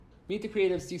Meet the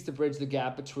Creative seeks to bridge the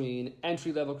gap between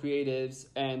entry-level creatives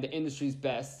and the industry's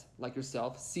best, like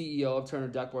yourself, CEO of Turner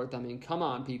Duckworth. I mean, come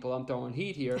on, people, I'm throwing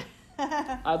heat here.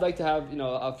 I'd like to have,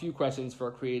 a few questions for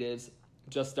creatives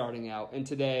just starting out. And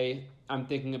today, I'm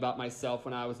thinking about myself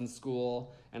when I was in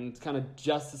school and kind of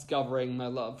just discovering my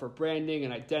love for branding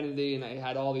and identity, and I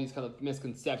had all these kind of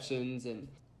misconceptions. And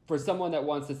for someone that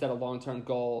wants to set a long-term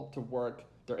goal to work,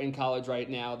 they're in college right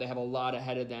now, they have a lot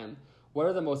ahead of them. What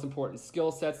are the most important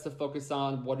skill sets to focus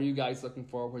on? What are you guys looking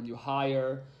for when you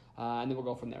hire? And then we'll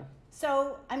go from there.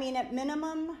 So, at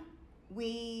minimum,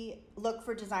 we look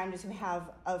for designers who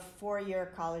have a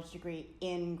 4-year college degree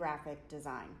in graphic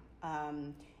design.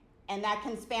 And that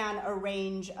can span a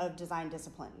range of design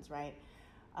disciplines, right?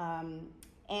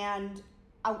 And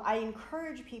I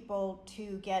encourage people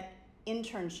to get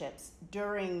internships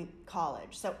during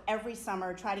college. So every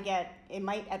summer, it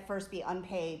might at first be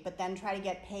unpaid, but then try to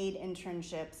get paid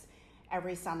internships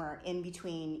every summer in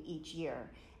between each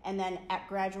year. And then at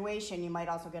graduation, you might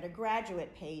also get a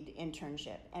graduate paid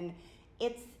internship. And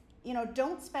it's,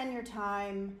 don't spend your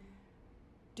time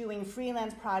doing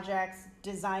freelance projects,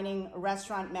 designing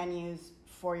restaurant menus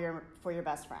for your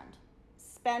best friend.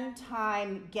 Spend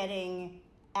time getting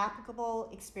applicable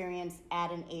experience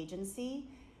at an agency,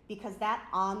 because that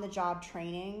on-the-job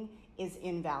training is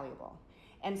invaluable.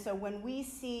 And so when we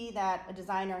see that a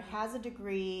designer has a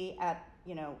degree at,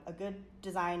 a good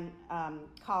design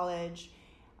college,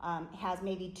 has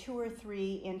maybe 2 or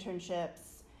 3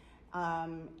 internships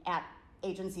at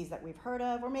agencies that we've heard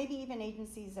of, or maybe even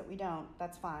agencies that we don't,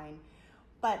 that's fine.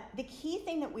 But the key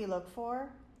thing that we look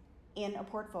for in a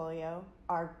portfolio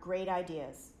are great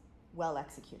ideas, well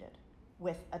executed,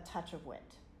 with a touch of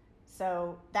wit.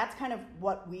 So that's kind of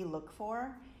what we look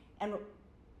for. And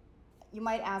you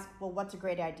might ask, well, what's a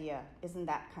great idea? Isn't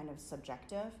that kind of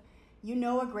subjective? You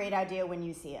know a great idea when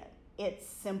you see it. It's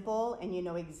simple and you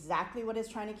know exactly what it's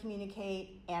trying to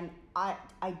communicate. And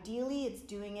ideally, it's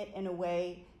doing it in a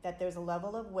way that there's a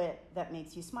level of wit that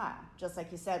makes you smile. Just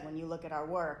like you said, when you look at our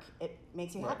work, it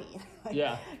makes you happy.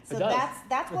 Yeah, so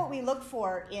that's what we look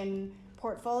for in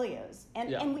portfolios.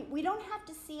 And we don't have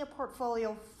to see a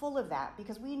portfolio full of that,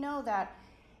 because we know that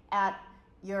at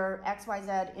your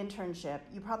XYZ internship,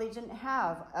 you probably didn't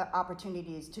have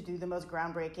opportunities to do the most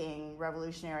groundbreaking,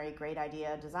 revolutionary, great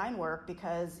idea design work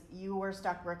because you were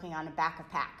stuck working on a back of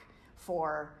pack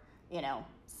for,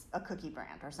 a cookie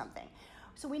brand or something.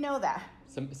 So we know that.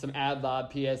 Some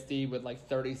AdLab PSD with like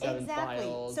 37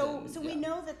 files. So we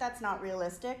know that that's not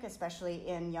realistic, especially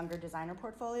in younger designer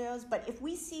portfolios. But if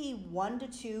we see 1 to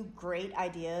 2 great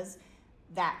ideas,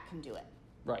 that can do it.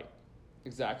 Right.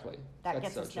 Exactly. That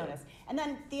gets us noticed. And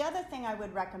then the other thing I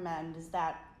would recommend is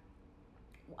that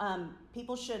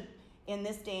people should, in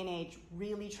this day and age,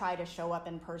 really try to show up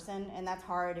in person. And that's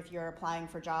hard if you're applying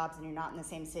for jobs and you're not in the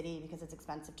same city, because it's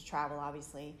expensive to travel,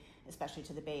 obviously, especially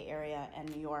to the Bay Area and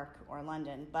New York or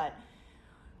London. But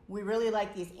we really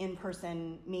like these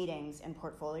in-person meetings and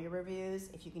portfolio reviews.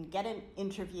 If you can get an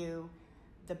interview,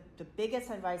 the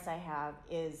biggest advice I have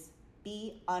is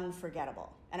be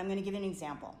unforgettable. And I'm going to give you an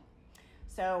example.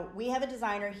 So we have a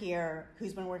designer here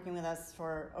who's been working with us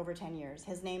for over 10 years.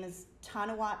 His name is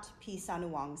Thanawat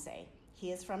Pisanuwangse.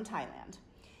 He is from Thailand.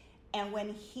 And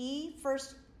when he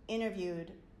first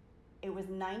interviewed, it was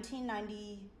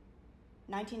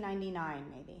 1999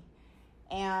 maybe.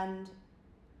 And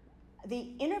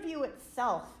the interview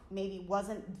itself maybe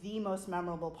wasn't the most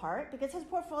memorable part, because his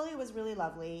portfolio was really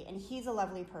lovely and he's a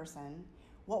lovely person.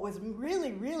 What was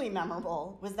really, really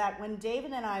memorable was that when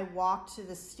David and I walked to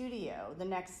the studio the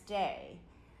next day,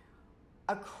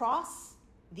 across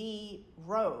the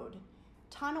road,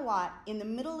 Thanawat, in the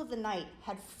middle of the night,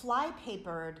 had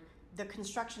fly-papered the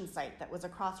construction site that was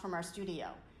across from our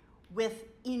studio with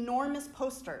enormous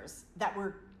posters that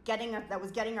was getting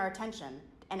our attention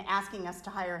and asking us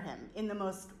to hire him in the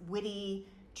most witty,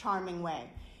 charming way.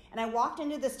 And I walked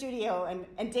into the studio,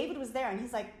 and David was there, and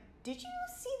he's like, "Did you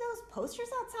see those posters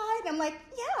outside?" And I'm like,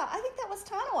 "Yeah, I think that was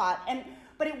Thanawat."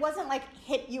 But it wasn't like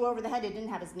hit you over the head. It didn't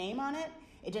have his name on it.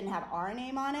 It didn't have our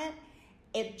name on it.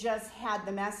 It just had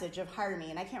the message of hire me.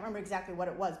 And I can't remember exactly what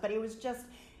it was, but it was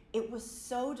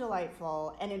so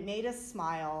delightful, and it made us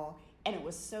smile, and it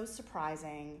was so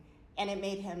surprising, and it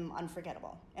made him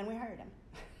unforgettable. And we hired him.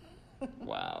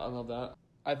 Wow, I love that.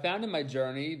 I found in my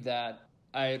journey that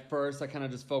at first I kind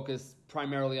of just focused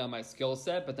primarily on my skill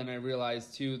set, but then I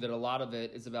realized too that a lot of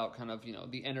it is about kind of,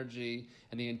 the energy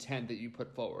and the intent that you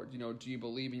put forward. Do you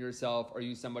believe in yourself? Are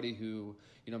you somebody who,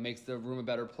 makes the room a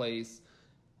better place?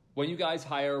 When you guys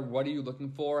hire, what are you looking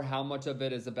for? How much of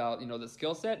it is about, the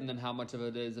skill set, and then how much of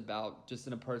it is about just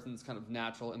in a person's kind of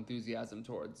natural enthusiasm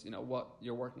towards, what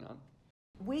you're working on?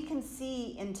 We can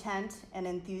see intent and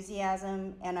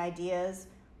enthusiasm and ideas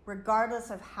regardless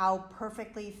of how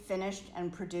perfectly finished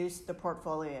and produced the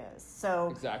portfolio is. So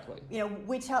exactly.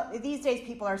 These days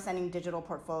people are sending digital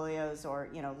portfolios or,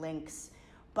 links,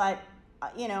 but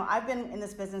I've been in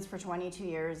this business for 22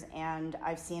 years, and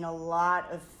I've seen a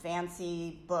lot of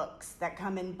fancy books that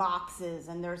come in boxes,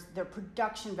 and their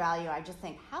production value. I just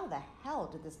think, how the hell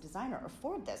did this designer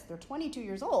afford this? They're 22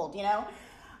 years old,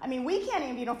 I mean, we can't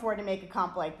even afford to make a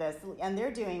comp like this, and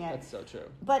they're doing it. That's so true.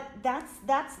 But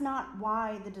that's not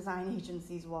why the design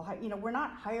agencies will hire. We're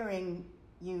not hiring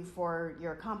you for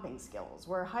your comping skills.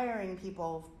 We're hiring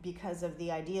people because of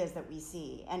the ideas that we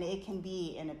see. And it can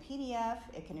be in a PDF,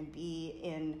 it can be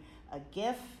in a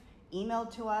GIF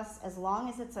emailed to us. As long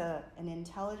as it's an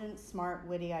intelligent, smart,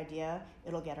 witty idea,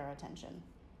 it'll get our attention.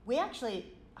 We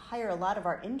actually hire a lot of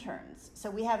our interns.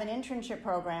 So we have an internship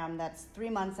program that's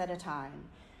 3 months at a time.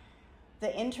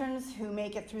 The interns who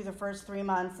make it through the first 3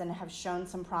 months and have shown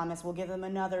some promise, we'll give them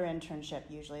another internship,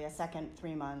 usually a second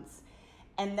 3 months.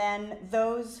 And then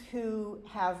those who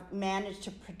have managed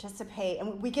to participate,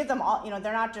 and we give them all,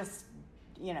 they're not just,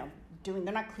 they're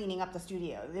not cleaning up the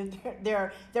studio.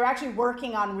 They're actually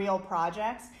working on real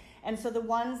projects. And so the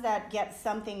ones that get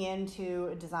something into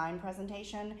a design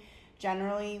presentation,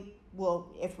 generally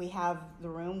if we have the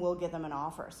room, we'll give them an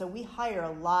offer. So we hire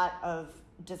a lot of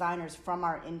designers from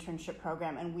our internship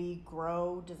program, and we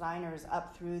grow designers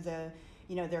up through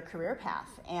their career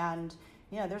path. And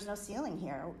there's no ceiling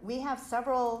here. We have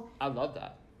several. I love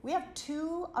that. We have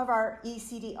 2 of our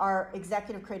ECD, our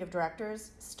executive creative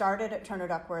directors, started at Turner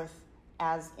Duckworth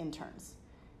as interns.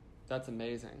 That's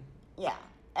amazing. Yeah.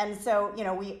 And so,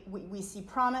 we see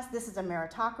promise. This is a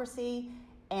meritocracy.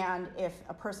 And if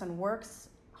a person works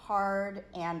hard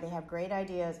and they have great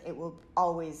ideas, it will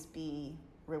always be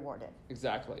rewarded.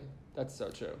 Exactly. That's so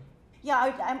true.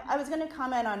 Yeah, I was going to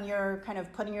comment on your kind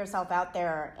of putting yourself out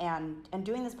there and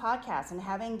doing this podcast and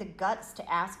having the guts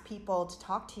to ask people to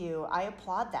talk to you. I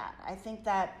applaud that. I think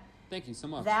that thank you so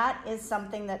much. That is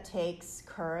something that takes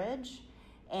courage,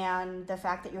 and the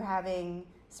fact that you're having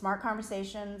smart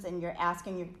conversations and you're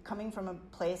coming from a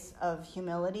place of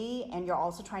humility, and you're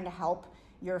also trying to help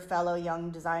your fellow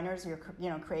young designers, your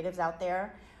creatives out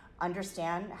there,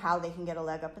 understand how they can get a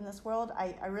leg up in this world.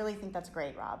 I really think that's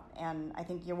great, Rob. And I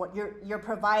think you're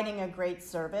providing a great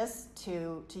service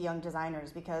to young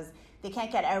designers, because they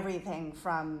can't get everything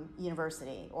from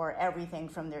university or everything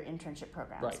from their internship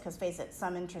programs. Right. Because face it,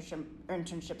 some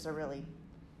internships are really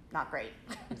not great.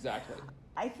 Exactly.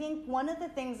 I think one of the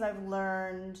things I've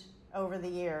learned over the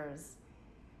years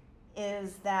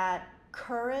is that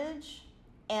courage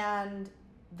and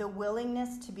the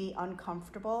willingness to be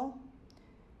uncomfortable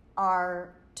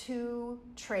are 2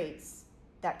 traits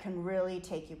that can really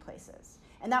take you places.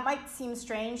 And that might seem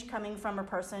strange coming from a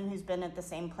person who's been at the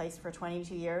same place for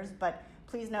 22 years, but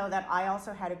please know that I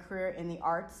also had a career in the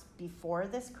arts before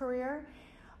this career.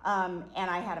 And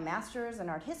I had a master's in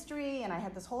art history, and I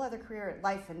had this whole other career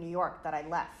life in New York that I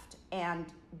left. And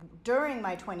during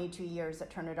my 22 years at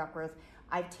Turner Duckworth,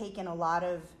 I've taken a lot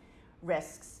of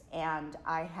risks, and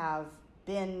I have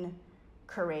been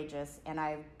courageous, and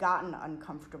I've gotten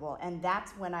uncomfortable, and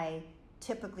that's when I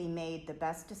typically made the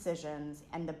best decisions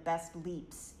and the best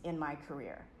leaps in my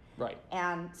career. Right.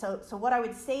 And so what I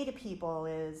would say to people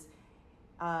is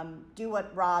do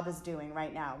what Rob is doing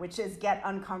right now, which is get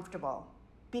uncomfortable,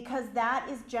 because that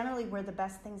is generally where the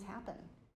best things happen.